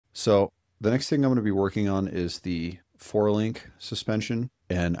So the next thing I'm going to be working on is the four-link suspension.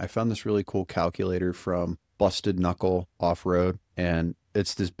 And I found this really cool calculator from Busted Knuckle Off-Road. And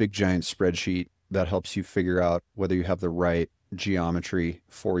it's this big giant spreadsheet that helps you figure out whether you have the right geometry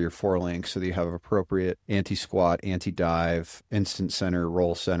for your four link so that you have appropriate anti-squat, anti-dive, instant center,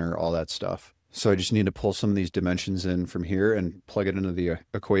 roll center, all that stuff. So I just need to pull some of these dimensions in from here and plug it into the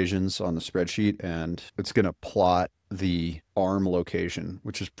equations on the spreadsheet, and it's going to plot the arm location,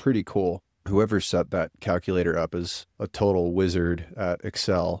 which is pretty cool. Whoever set that calculator up is a total wizard at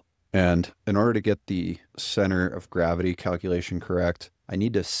Excel. And in order to get the center of gravity calculation correct, I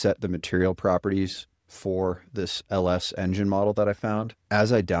need to set the material properties for this LS engine model that I found.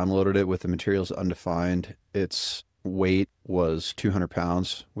 As I downloaded it with the materials undefined, its weight was 200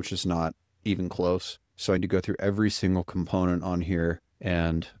 pounds, which is not even close. So I need to go through every single component on here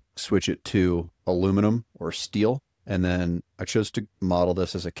and switch it to aluminum or steel. And then I chose to model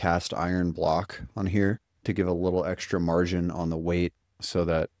this as a cast iron block on here to give a little extra margin on the weight so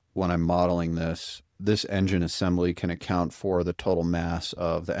that when I'm modeling this, this engine assembly can account for the total mass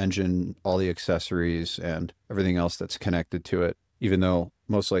of the engine, all the accessories, and everything else that's connected to it, even though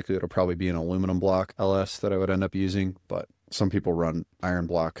most likely it'll probably be an aluminum block LS that I would end up using, but some people run iron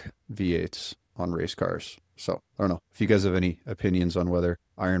block V8s on race cars. So I don't know if you guys have any opinions on whether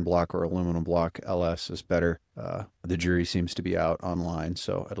iron block or aluminum block LS is better. The jury seems to be out online,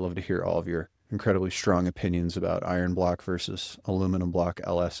 so I'd love to hear all of your incredibly strong opinions about iron block versus aluminum block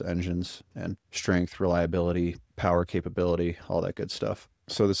LS engines and strength, reliability, power capability, all that good stuff.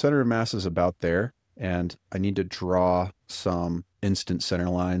 So the center of mass is about there, and I need to draw some instant center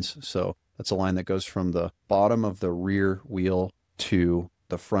lines. So that's a line that goes from the bottom of the rear wheel to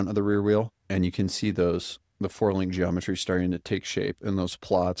the front of the rear wheel. And you can see the four-link geometry starting to take shape in those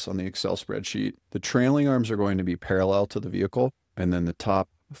plots on the Excel spreadsheet. The trailing arms are going to be parallel to the vehicle, and then the top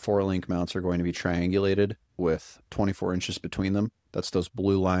four-link mounts are going to be triangulated with 24 inches between them. That's those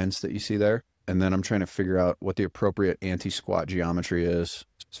blue lines that you see there. And then I'm trying to figure out what the appropriate anti-squat geometry is.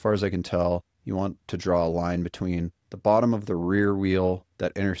 As far as I can tell, you want to draw a line between the bottom of the rear wheel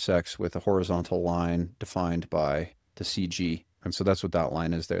that intersects with a horizontal line defined by the CG. And so that's what that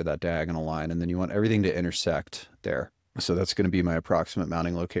line is there, that diagonal line. And then you want everything to intersect there. So that's going to be my approximate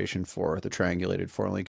mounting location for the triangulated four-link